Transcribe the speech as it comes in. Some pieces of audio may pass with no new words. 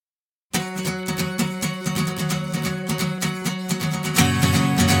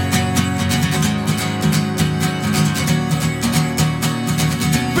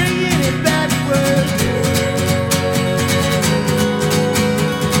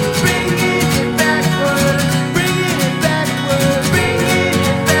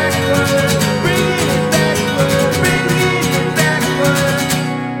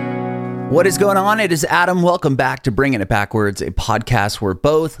What is going on? It is Adam. Welcome back to Bringing It Backwards, a podcast where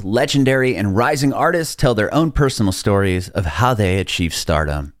both legendary and rising artists tell their own personal stories of how they achieved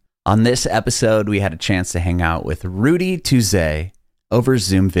stardom. On this episode, we had a chance to hang out with Rudy Touzet over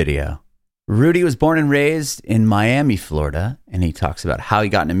Zoom video. Rudy was born and raised in Miami, Florida, and he talks about how he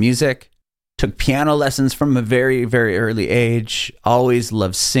got into music, took piano lessons from a very, very early age, always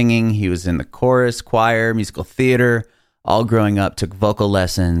loved singing. He was in the chorus, choir, musical theater, all growing up, took vocal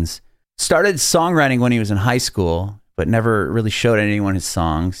lessons. Started songwriting when he was in high school, but never really showed anyone his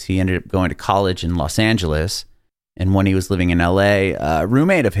songs. He ended up going to college in Los Angeles. And when he was living in LA, a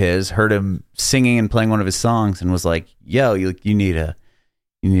roommate of his heard him singing and playing one of his songs and was like, yo, you need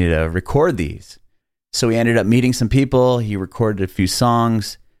to record these. So he ended up meeting some people. He recorded a few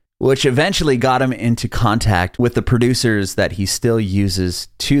songs, which eventually got him into contact with the producers that he still uses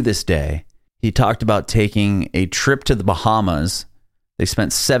to this day. He talked about taking a trip to the Bahamas. They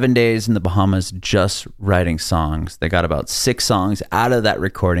spent 7 days in the Bahamas just writing songs. They got about 6 songs out of that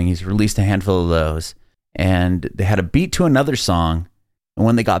recording. He's released a handful of those. And they had a beat to another song. And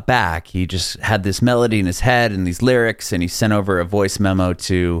when they got back, he just had this melody in his head and these lyrics. And he sent over a voice memo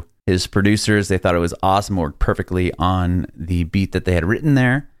to his producers. They thought it was awesome, worked perfectly on the beat that they had written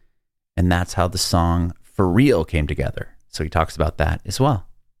there. And that's how the song For Real came together. So he talks about that as well.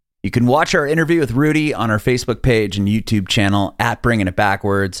 You can watch our interview with Rudy on our Facebook page and YouTube channel at Bringing It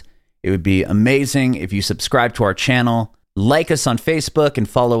Backwards. It would be amazing if you subscribe to our channel, like us on Facebook, and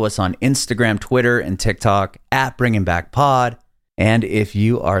follow us on Instagram, Twitter, and TikTok at Bringing Back Pod. And if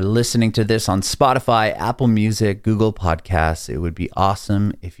you are listening to this on Spotify, Apple Music, Google Podcasts, it would be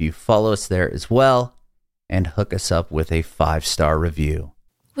awesome if you follow us there as well and hook us up with a 5-star review.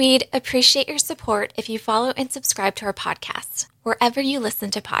 We'd appreciate your support if you follow and subscribe to our podcast, wherever you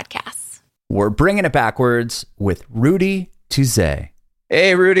listen to podcasts. We're Bringing It Backwards with Rudy Touzet.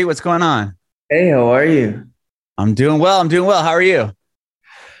 Hey, Rudy, what's going on? Hey, how are you? I'm doing well. How are you?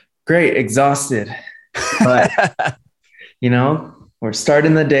 Great, exhausted. But, we're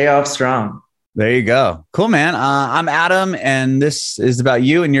starting the day off strong. There you go. Cool, man. I'm Adam, and this is about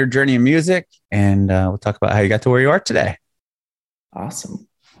you and your journey in music. And we'll talk about how you got to where you are today. Awesome.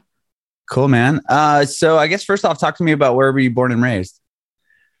 Cool, man. So I guess first off, talk to me about where were you born and raised?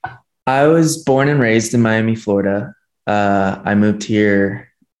 I was born and raised in Miami, Florida. I moved here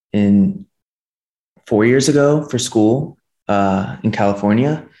 4 years ago for school in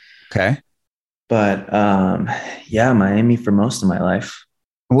California. Okay. But Miami for most of my life.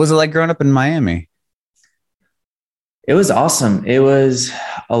 What was it like growing up in Miami? It was awesome. It was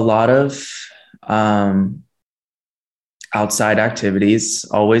a lot of outside activities,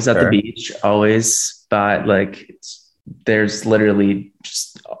 always at the beach, always, but there's literally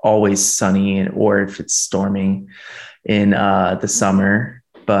just always sunny, or if it's storming in the summer,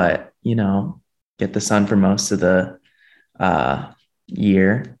 but get the sun for most of the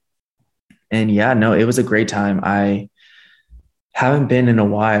year. And it was a great time. I haven't been in a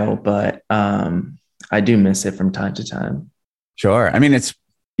while, but I do miss it from time to time. Sure. I mean,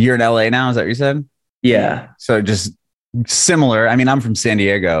 you're in LA now, is that what you said? Yeah. So just similar. I mean, I'm from San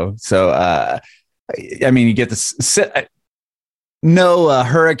Diego, so you get this no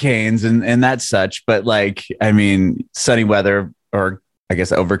hurricanes and that such, but sunny weather, or I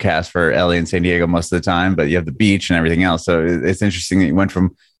guess overcast for LA and San Diego most of the time, but you have the beach and everything else. So it's interesting that you went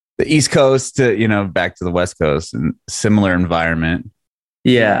from the East Coast to, back to the West Coast, and similar environment.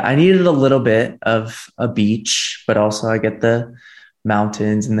 Yeah, I needed a little bit of a beach, but also I get the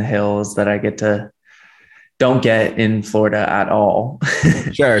mountains and the hills that don't get in Florida at all.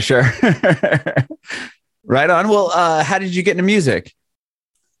 Sure. Right on. Well, how did you get into music?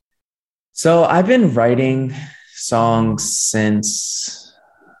 So I've been writing songs since,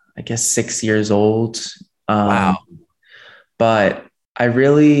 I guess, 6 years old. Wow. But I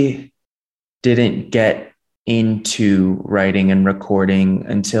really didn't get into writing and recording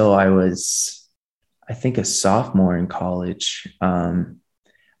until I was, I think, a sophomore in college.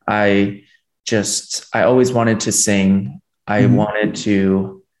 I always wanted to sing. I wanted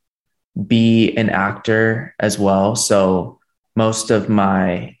to be an actor as well. So most of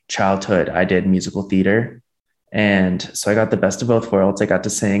my childhood, I did musical theater. And so I got the best of both worlds. I got to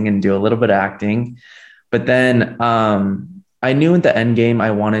sing and do a little bit of acting. But then I knew in the end game,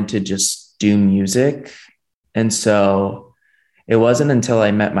 I wanted to just do music. And so it wasn't until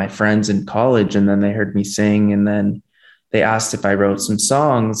I met my friends in college, and then they heard me sing, and then they asked if I wrote some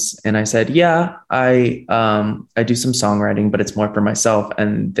songs, and I said, yeah, I do some songwriting, but it's more for myself.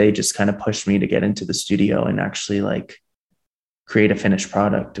 And they just kind of pushed me to get into the studio and actually create a finished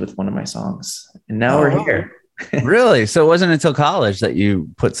product with one of my songs. And now we're here. Really? So it wasn't until college that you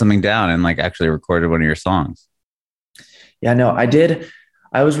put something down and like actually recorded one of your songs? Yeah, no, I did.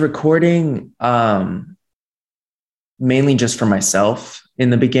 I was recording mainly just for myself in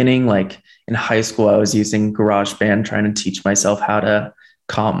the beginning. Like in high school, I was using GarageBand, trying to teach myself how to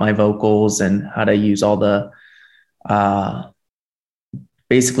comp my vocals and how to use all the uh,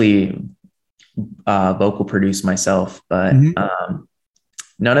 basically vocal produce myself. But Mhm.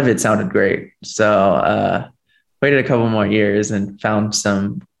 none of it sounded great. So waited a couple more years and found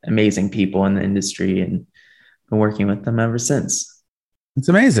some amazing people in the industry and been working with them ever since. It's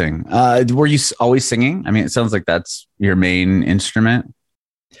amazing. Were you always singing? I mean, it sounds like that's your main instrument.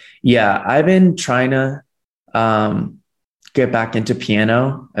 Yeah, I've been trying to um, get back into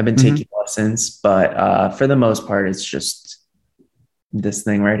piano. I've been Mhm. taking lessons, but for the most part, it's just this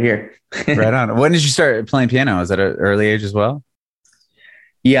thing right here. Right on. When did you start playing piano? Was that at an early age as well?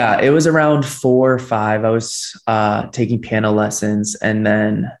 Yeah, it was around 4 or 5. I was taking piano lessons, and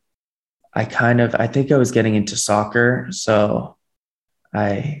then I think I was getting into soccer. So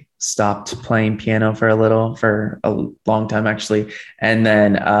I stopped playing piano for a long time actually. And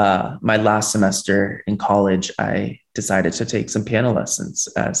then my last semester in college, I decided to take some piano lessons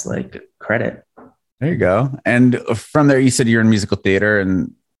as like credit. There you go. And from there, you said you're in musical theater,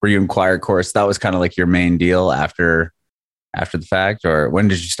 and were you in choir course? That was kind of like your main deal after the fact, or when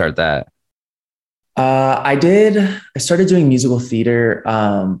did you start that? I started doing musical theater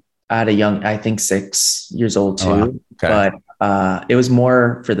at a young, I think 6 years old Oh, wow. too. Okay. But it was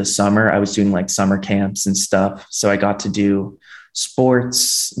more for the summer. I was doing like summer camps and stuff. So I got to do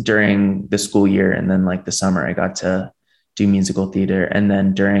sports during the school year. And then like the summer, I got to do musical theater. And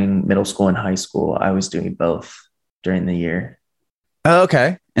then during middle school and high school, I was doing both during the year. Oh,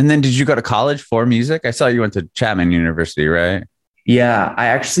 okay. And then did you go to college for music? I saw you went to Chapman University, right? Yeah, I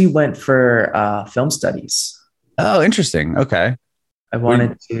actually went for film studies. Oh, interesting. Okay. I We,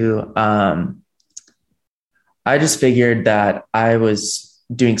 wanted to, I just figured that I was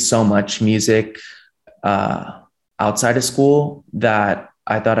doing so much music uh, outside of school that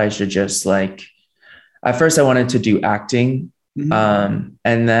I thought I should just like, at first, I wanted to do acting. Mhm.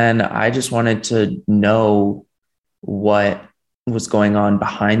 And then I just wanted to know what was going on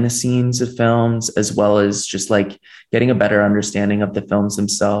behind the scenes of films, as well as just like getting a better understanding of the films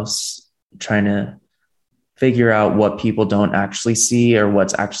themselves, trying to figure out what people don't actually see or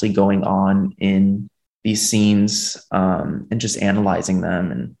what's actually going on in these scenes, and just analyzing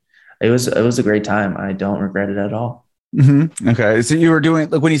them. And it was a great time. I don't regret it at all. Okay. So you were doing,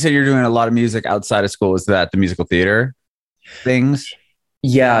 like, when you said you're doing a lot of music outside of school, was that the musical theater things?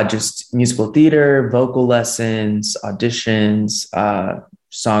 Yeah, just musical theater, vocal lessons, auditions,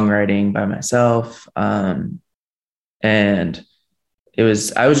 songwriting by myself. And I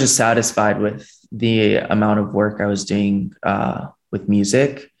was just satisfied with the amount of work I was doing with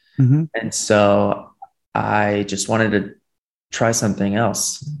music. Mhm. And so I just wanted to try something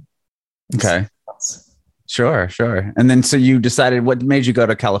else. Okay. Sure, sure. And then so you decided, what made you go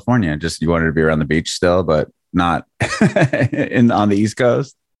to California? Just you wanted to be around the beach still, but not in on the East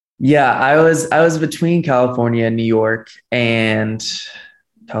Coast? Yeah, I was between California and New York, and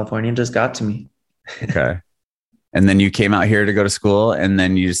California just got to me. Okay. And then you came out here to go to school, and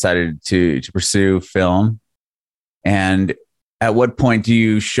then you decided to pursue film. And at what point do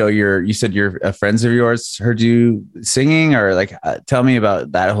you show you said your friends of yours heard you singing, or like, tell me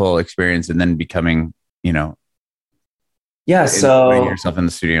about that whole experience and then becoming, you know, Yeah, putting so yourself in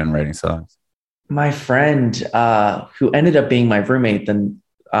the studio and writing songs. my friend, who ended up being my roommate then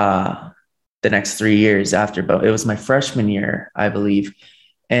the next 3 years after, but it was my freshman year, I believe,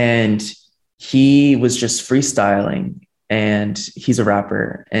 and he was just freestyling, and he's a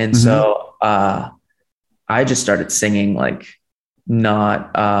rapper, and Mm-hmm. so I just started singing, like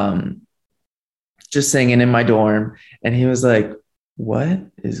not just singing in my dorm, and he was like, "What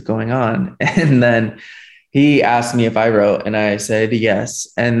is going on?" And then he asked me if I wrote, and I said yes.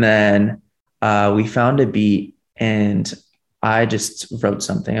 And then we found a beat, and I just wrote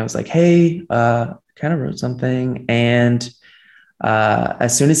something. I was like, "Hey, kind of wrote something." And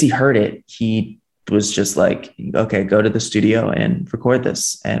as soon as he heard it, he was just like, "Okay, go to the studio and record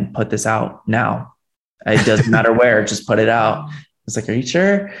this and put this out now. It doesn't matter where, just put it out." I was like, "Are you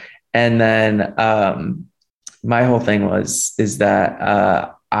sure?" And then my whole thing is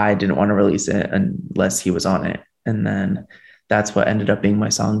that I didn't want to release it unless he was on it. And then that's what ended up being my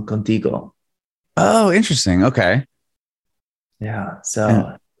song Contigo. Oh, interesting. Okay. Yeah. And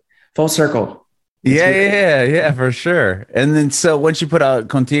So full circle. It's yeah, weird. yeah, yeah, yeah, for sure. And then so once you put out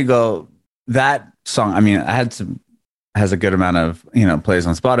Contigo, that song, I mean, I had some. has a good amount of, plays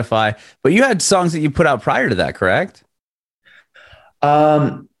on Spotify. But you had songs that you put out prior to that, correct?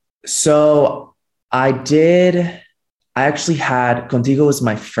 So I actually had Contigo was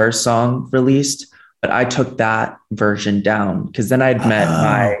my first song released, but I took that version down because then I'd met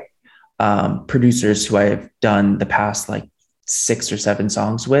my producers who I've done the past like 6 or 7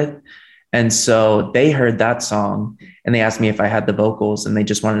 songs with. And so they heard that song and they asked me if I had the vocals, and they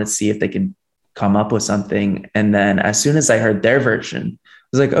just wanted to see if they could come up with something. And then as soon as I heard their version, I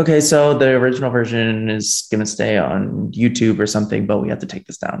was like, okay, so the original version is going to stay on YouTube or something, but we have to take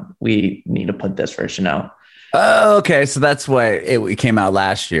this down. We need to put this version out. Oh, okay. So that's why it came out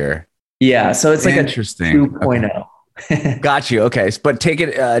last year. Yeah. So it's like interesting. a 2.0. Okay. Got you. Okay. But take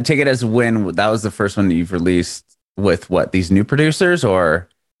it as a win. That was the first one that you've released with what, these new producers, or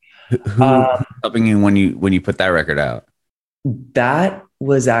who helping you when you put that record out? That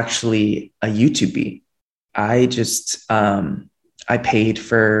was actually a YouTube beat. I just, I paid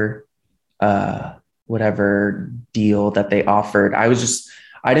for whatever deal that they offered.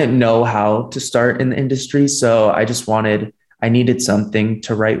 I didn't know how to start in the industry. So I needed something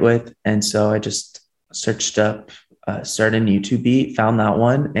to write with. And so I just searched up, started a YouTube beat, found that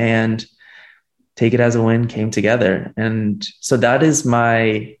one, and Take It As a Win came together. And so that is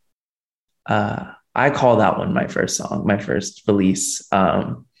my, I call that one my first song, my first release.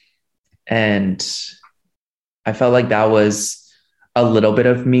 And I felt like that was a little bit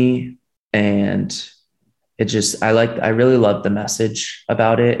of me, and I really loved the message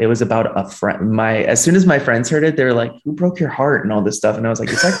about it. It was about a friend. As soon as my friends heard it, they were like, "Who broke your heart?" and all this stuff. And I was like,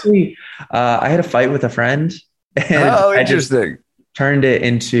 "It's actually, I had a fight with a friend, and I just turned it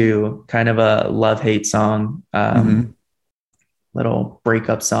into kind of a love-hate song, little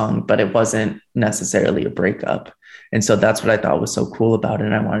breakup song, but it wasn't necessarily a breakup." And so that's what I thought was so cool about it,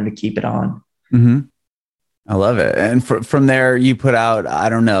 and I wanted to keep it on. Mm-hmm. I love it. And from there, you put out, I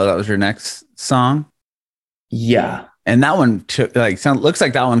Don't Know, that was your next song? Yeah. And that one looks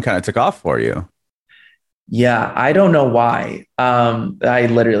like that one kind of took off for you. Yeah, I don't know why. I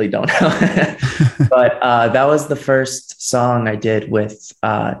literally don't know. But that was the first song I did with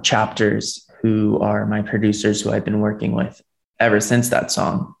Chapters, who are my producers who I've been working with ever since that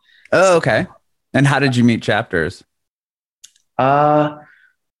song. Oh, okay. And how did you meet Chapters?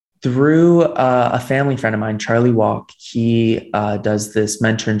 Through a family friend of mine, Charlie Walk. He does this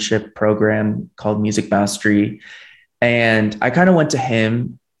mentorship program called Music Mastery. And I kind of went to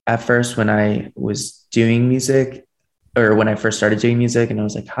him at first when I was doing music, or when I first started doing music. And I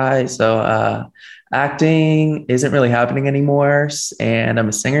was like, "Hi, so acting isn't really happening anymore, and I'm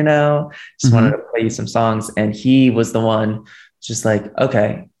a singer now. Just wanted to play you some songs." And he was the one just like,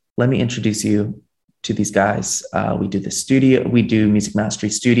 "Okay, let me introduce you to these guys. We do Music Mastery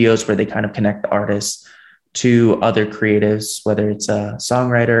Studios, where they kind of connect the artists to other creatives, whether it's a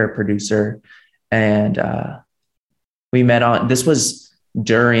songwriter or producer." And we met this was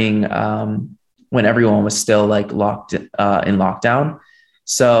during when everyone was still like locked in lockdown.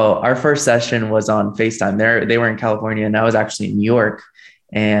 So our first session was on FaceTime. They were in California and I was actually in New York,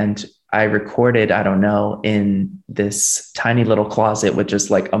 and I recorded, I don't know, in this tiny little closet with just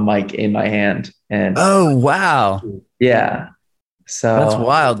like a mic in my hand. And oh, wow. Yeah. So that's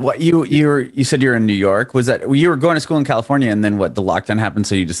wild. What you said you're in New York. Was that you were going to school in California, and then what, the lockdown happened,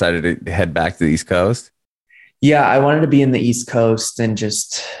 so you decided to head back to the East Coast? Yeah, I wanted to be in the East Coast and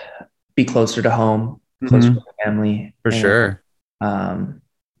just be closer to home, closer to my family. For sure.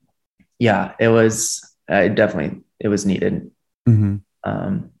 Yeah, it was it was needed.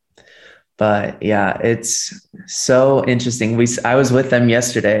 But yeah, it's so interesting. I was with them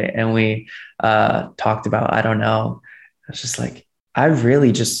yesterday, and we talked about, I don't know. I was just like, I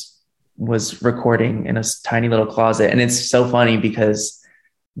really just was recording in a tiny little closet. And it's so funny because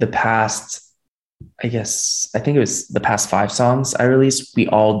I think it was the past 5 songs I released, we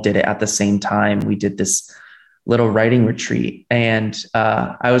all did it at the same time. We did this little writing retreat, and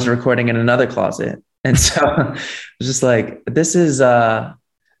I was recording in another closet. And so I was just like,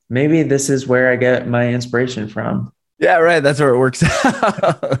 maybe this is where I get my inspiration from. Yeah, right. That's where it works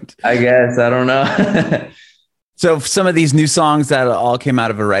out. I guess. I don't know. So some of these new songs that all came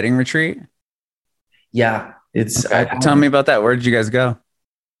out of a writing retreat? Yeah. Tell me about that. Where did you guys go?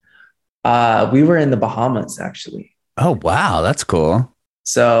 We were in the Bahamas, actually. Oh, wow. That's cool.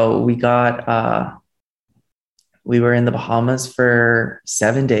 So we were in the Bahamas for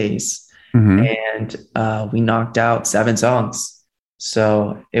 7 days, and we knocked out 7 songs.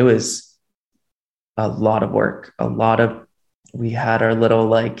 So it was a lot of work, we had our little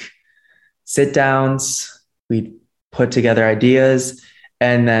like sit downs, we'd put together ideas,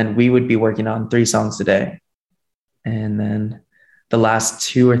 and then we would be working on 3 songs a day. And then the last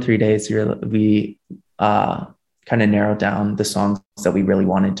 2 or 3 days, we kind of narrowed down the songs that we really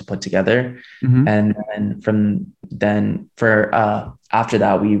wanted to put together. Mm-hmm. And then from then for after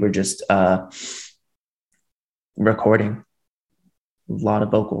that, we were just recording a lot of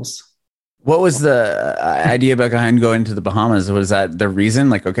vocals. What was the idea behind going to the Bahamas? Was that the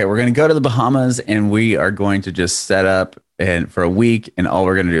reason? Like, okay, we're going to go to the Bahamas and we are going to just set up and for a week and all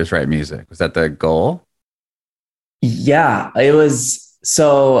we're going to do is write music. Was that the goal? Yeah, it was.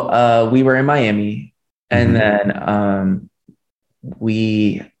 So we were in Miami, and then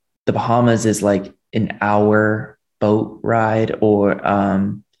the Bahamas is like an hour boat ride or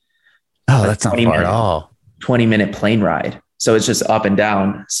that's not far at all. 20-minute plane ride. So it's just up and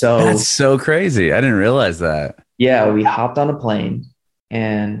down. So that's so crazy. I didn't realize that. Yeah, we hopped on a plane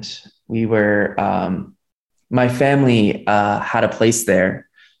and we were my family had a place there.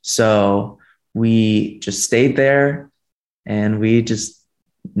 So we just stayed there and we just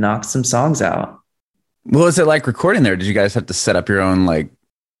knocked some songs out. What was it like recording there? Did you guys have to set up your own like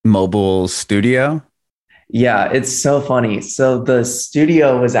mobile studio? Yeah, it's so funny. So the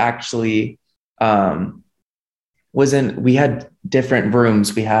studio was actually we had different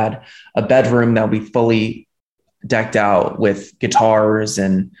rooms. We had a bedroom that we fully decked out with guitars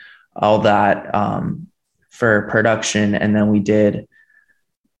and all that for production. And then we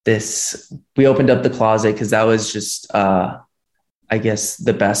opened up the closet because that was just, I guess,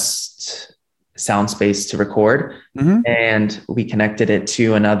 the best sound space to record. Mm-hmm. And we connected it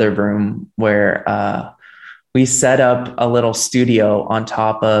to another room where we set up a little studio on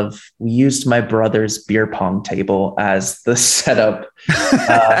top of, we used my brother's beer pong table as the setup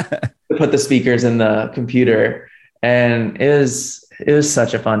to put the speakers in the computer. And it was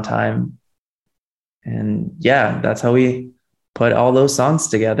such a fun time. And yeah, that's how we put all those songs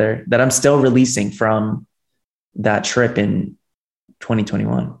together that I'm still releasing from that trip in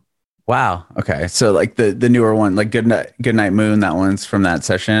 2021. Wow. Okay. So like the newer one, like Goodnight Moon, that one's from that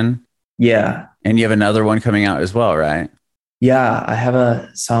session. Yeah. And you have another one coming out as well, right? Yeah. I have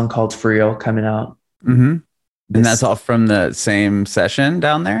a song called For Real coming out. Mm-hmm. And that's all from the same session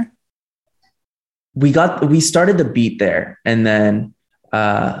down there? We started the beat there. And then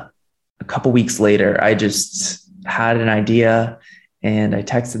a couple weeks later, I just had an idea and I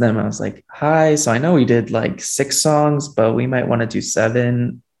texted them. I was like, hi, so I know we did like 6 songs, but we might want to do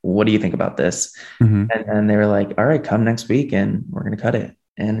 7. What do you think about this? Mm-hmm. And then they were like, all right, come next week and we're going to cut it.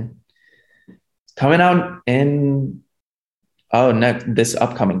 And it's coming out in, this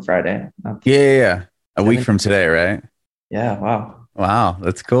upcoming Friday. Yeah. A week from today, right? Yeah. Wow.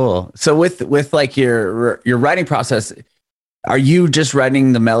 That's cool. So with like your writing process, are you just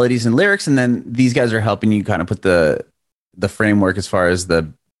writing the melodies and lyrics and then these guys are helping you kind of put the framework as far as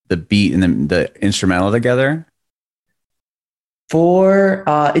the beat and the instrumental together?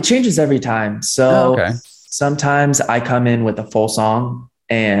 It changes every time. So sometimes I come in with a full song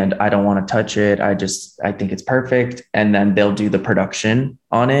and I don't want to touch it. I think it's perfect. And then they'll do the production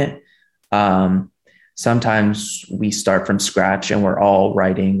on it. Sometimes we start from scratch and we're all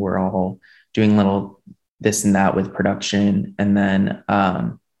writing, we're all doing little this and that with production. And then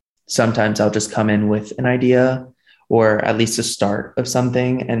sometimes I'll just come in with an idea or at least a start of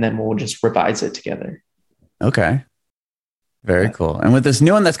something, and then we'll just revise it together. Okay. Very cool. And with this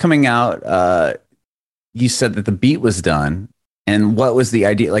new one that's coming out, you said that the beat was done. And what was the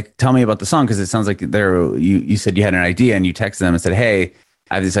idea? Like, tell me about the song, because it sounds like you said you had an idea and you texted them and said, hey,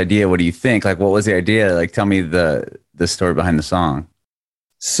 I have this idea. What do you think? Like, what was the idea? Like, tell me the story behind the song.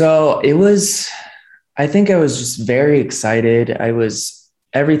 So I think I was just very excited.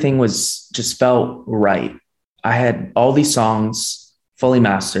 Everything was just felt right. I had all these songs fully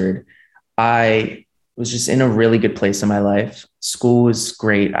mastered. I was just in a really good place in my life. School was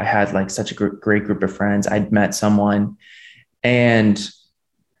great. I had like such a great group of friends. I'd met someone and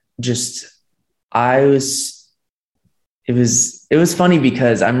just, it was funny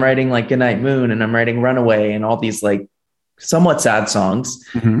because I'm writing like Goodnight Moon and I'm writing Runaway and all these like somewhat sad songs.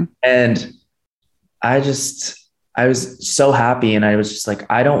 Mm-hmm. And I was so happy. And I was just like,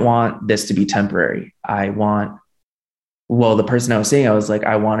 I don't want this to be temporary. The person I was seeing, I was like,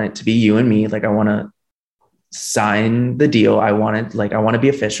 I want it to be you and me. Like, I want to sign the deal. I want to be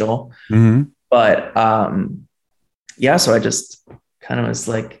official. Mm-hmm. But so I just kind of was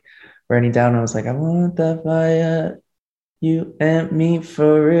like writing down. I was like, I want that fire, you and me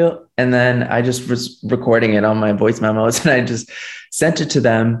for real. And then I just was recording it on my voice memos and I just sent it to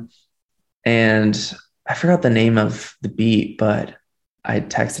them. And I forgot the name of the beat, but I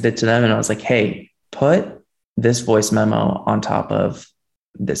texted it to them and I was like, hey, put this voice memo on top of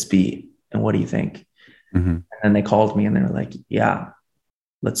this beat. And what do you think? Mhm. And then they called me and they were like, yeah,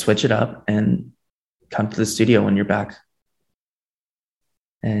 let's switch it up and come to the studio when you're back.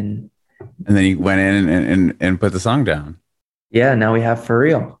 And then you went in and put the song down. yeah, now we have For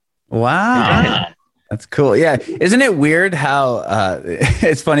Real. Wow. That's cool. Yeah. Isn't it weird how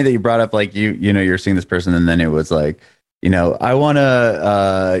it's funny that you brought up like you're seeing this person and then it was like, I want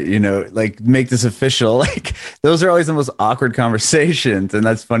to like make this official. Like those are always the most awkward conversations, and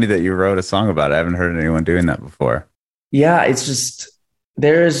that's funny that you wrote a song about it. I haven't heard anyone doing that before. Yeah, it's just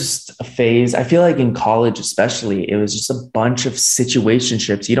there's just a phase. I feel like in college, especially, it was just a bunch of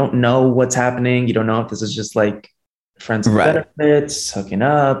situationships. You don't know what's happening. You don't know if this is just like friends with benefits, hooking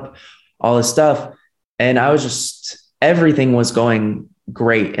up, all this stuff. And I was just, everything was going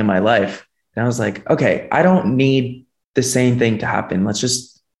great in my life. And I was like, okay, I don't need the same thing to happen. Let's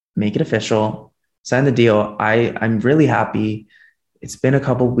just make it official, sign the deal. I'm really happy. It's been a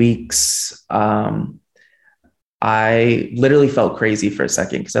couple weeks. I literally felt crazy for a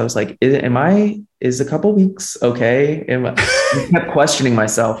second because I was like, is a couple weeks okay? I kept questioning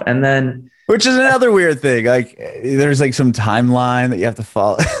myself. And then, which is another weird thing. Like there's like some timeline that you have to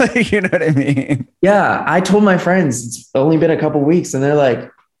follow. You know what I mean? Yeah. I told my friends it's only been a couple weeks and they're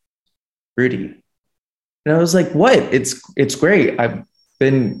like, Rudy. And I was like, what? It's great. We've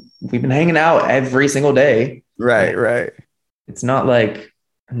been hanging out every single day. Right. It's not like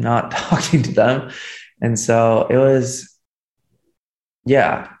I'm not talking to them. And so I was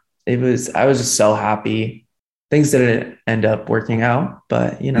just so happy. Things didn't end up working out,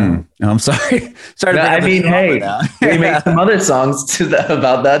 but I'm sorry. Sorry. I mean, hey, we made some other songs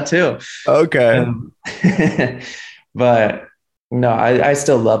about that too. Okay. But no, I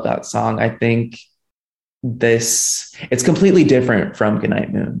still love that song. I think it's completely different from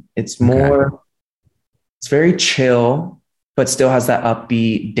Goodnight Moon. It's very chill, but still has that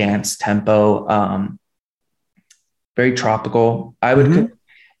upbeat dance tempo. Very tropical. I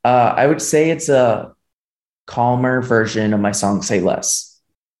would say it's a calmer version of my song Say Less.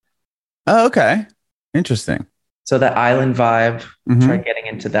 Oh, okay. Interesting. So that island vibe, try getting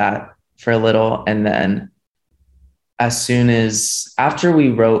into that for a little. And then after we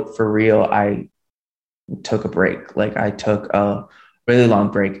wrote For Real, I took a break. Like I took a really long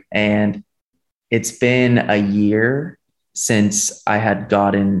break, and it's been a year since I had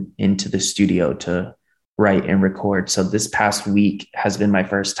gotten into the studio to write and record. So this past week has been my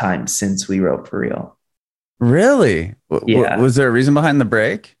first time since we wrote For Real. Really? Yeah. Was there a reason behind the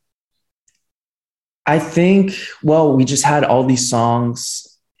break? I think, we just had all these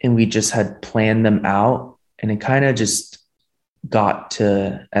songs and we just had planned them out, and it kind of just got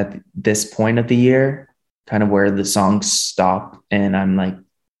to at this point of the year, kind of where the songs stop and I'm like,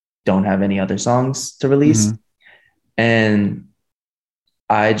 don't have any other songs to release. And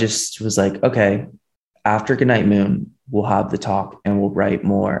I just was like, okay, after Goodnight Moon, we'll have the talk and we'll write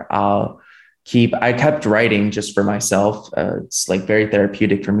more. I kept writing just for myself. It's like very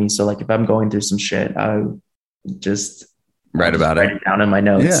therapeutic for me. So like if I'm going through some shit, I just write it down in my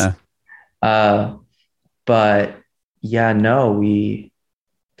notes. Yeah. But yeah, no, we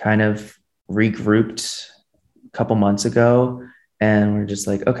kind of regrouped a couple months ago and we're just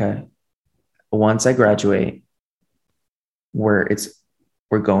like, okay, once I graduate, we're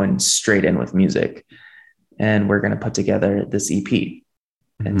going straight in with music. And we're going to put together this EP.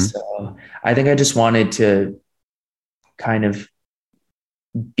 And so I think I just wanted to kind of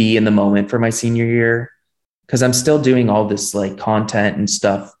be in the moment for my senior year, because I'm still doing all this like content and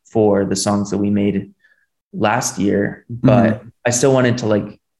stuff for the songs that we made last year. But I still wanted to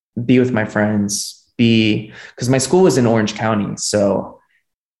like be with my friends, because my school was in Orange County. So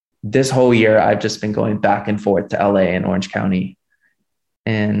this whole year I've just been going back and forth to LA and Orange County.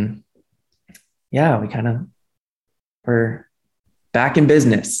 And yeah, we're back in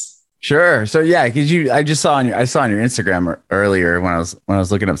business. Sure. So yeah, because I saw on your Instagram earlier when I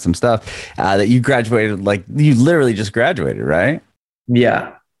was looking up some stuff that you graduated, like you literally just graduated, right?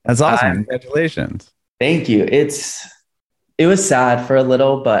 Yeah, that's awesome. Congratulations. Thank you. It was sad for a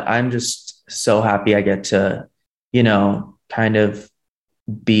little, but I'm just so happy I get to, kind of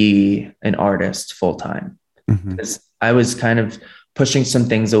be an artist full time. Because I was kind of pushing some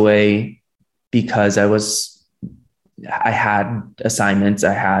things away because I had assignments.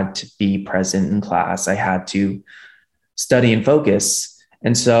 I had to be present in class. I had to study and focus.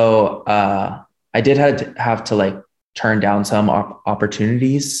 And so I did have to like turn down some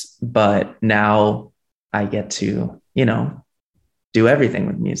opportunities, but now I get to, do everything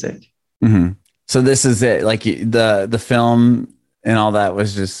with music. So this is it. Like the film and all that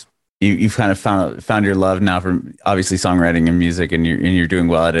was just, you've kind of found your love now for obviously songwriting and music, and you're doing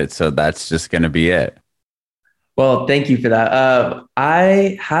well at it. So that's just going to be it. Well, thank you for that.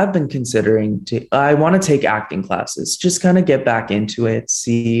 I have been considering I want to take acting classes, just kind of get back into it,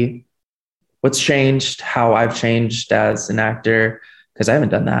 see what's changed, how I've changed as an actor, because I haven't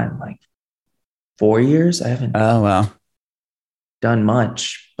done that in like 4 years. I haven't Oh, wow. done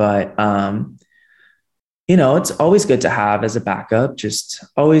much, but it's always good to have as a backup. Just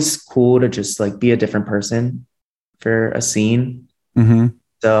always cool to just like be a different person for a scene. Mm-hmm.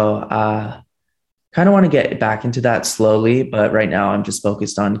 So, kind of want to get back into that slowly, but right now I'm just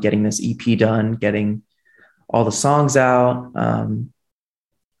focused on getting this EP done, getting all the songs out.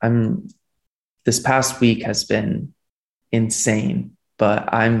 I'm This past week has been insane,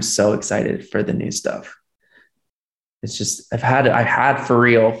 but I'm so excited for the new stuff. It's just I had For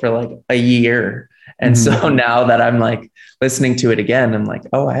Real for like a year. And so now that I'm like listening to it again, I'm like,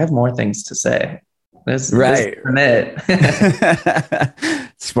 oh, I have more things to say. This isn't it.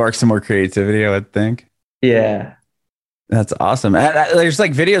 Spark some more creativity, I would think. Yeah. That's awesome. There's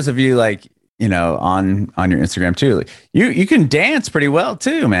like videos of you like, on your Instagram too. Like, you can dance pretty well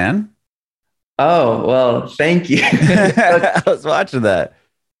too, man. Oh, well, thank you. I was watching that.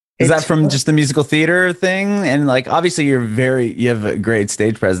 Is that from just the musical theater thing? And like, obviously you have a great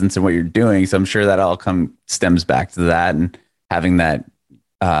stage presence in what you're doing. So I'm sure that all stems back to that and having that,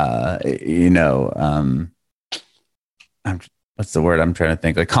 what's the word I'm trying to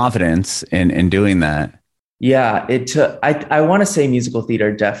think? Like confidence in doing that. Yeah, I want to say musical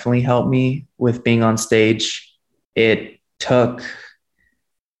theater definitely helped me with being on stage. It took,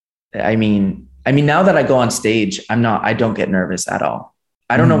 I mean, now that I go on stage, I don't get nervous at all.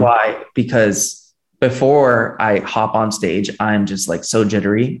 I don't know why, because before I hop on stage, I'm just like so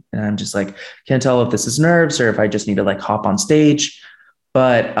jittery and I'm just like, can't tell if this is nerves or if I just need to like hop on stage.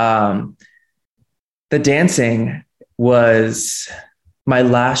 But the dancing was my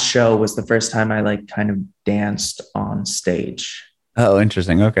last show was the first time I like kind of danced on stage. Oh,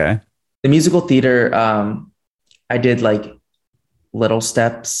 interesting. Okay. The musical theater, I did like little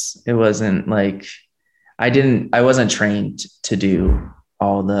steps. It wasn't like, I wasn't trained to do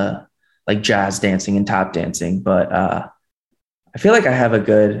all the like jazz dancing and tap dancing, but I feel like I have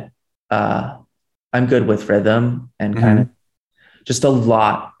I'm good with rhythm and kind of just a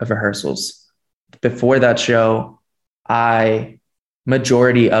lot of rehearsals. Before that show,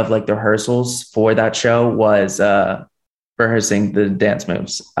 majority of like the rehearsals for that show was rehearsing the dance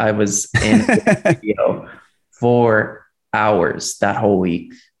moves. I was in the studio for hours that whole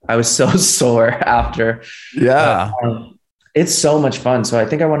week. I was so sore after. Yeah. It's so much fun. So I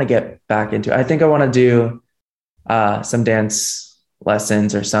think I want to get back into it. I think I want to do some dance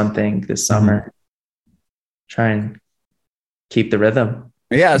lessons or something this summer. Try and keep the rhythm.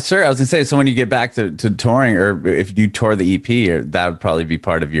 Yeah, sure. I was gonna say, so when you get back to touring, or if you tour the EP, that would probably be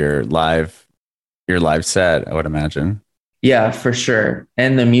part of your live set, I would imagine. Yeah, for sure.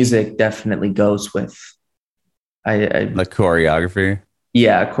 And the music definitely goes with the choreography.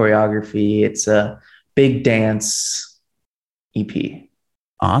 Yeah, choreography. It's a big dance EP.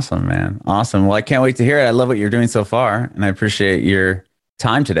 Awesome, man. Awesome. Well, I can't wait to hear it. I love what you're doing so far, and I appreciate your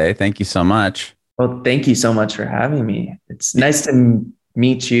time today. Thank you so much. Well, thank you so much for having me. It's nice to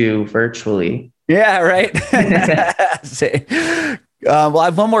meet you virtually. Yeah, right. Well, I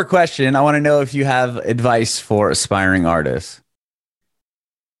have one more question. I want to know if you have advice for aspiring artists.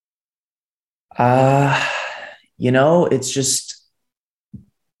 It's just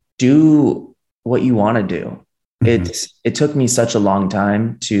do what you want to do. It took me such a long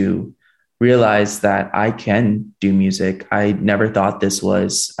time to realize that I can do music. I never thought I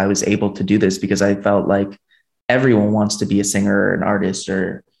was able to do this because I felt like everyone wants to be a singer or an artist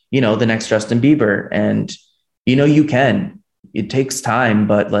or, the next Justin Bieber. And, you can. It takes time,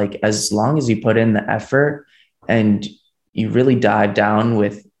 but like as long as you put in the effort and you really dive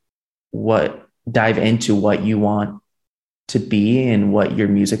into what you want to be and what your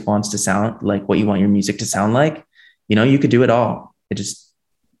music wants to sound like, what you want your music to sound like, you could do it all.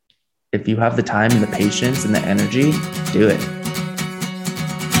 If you have the time and the patience and the energy, do it.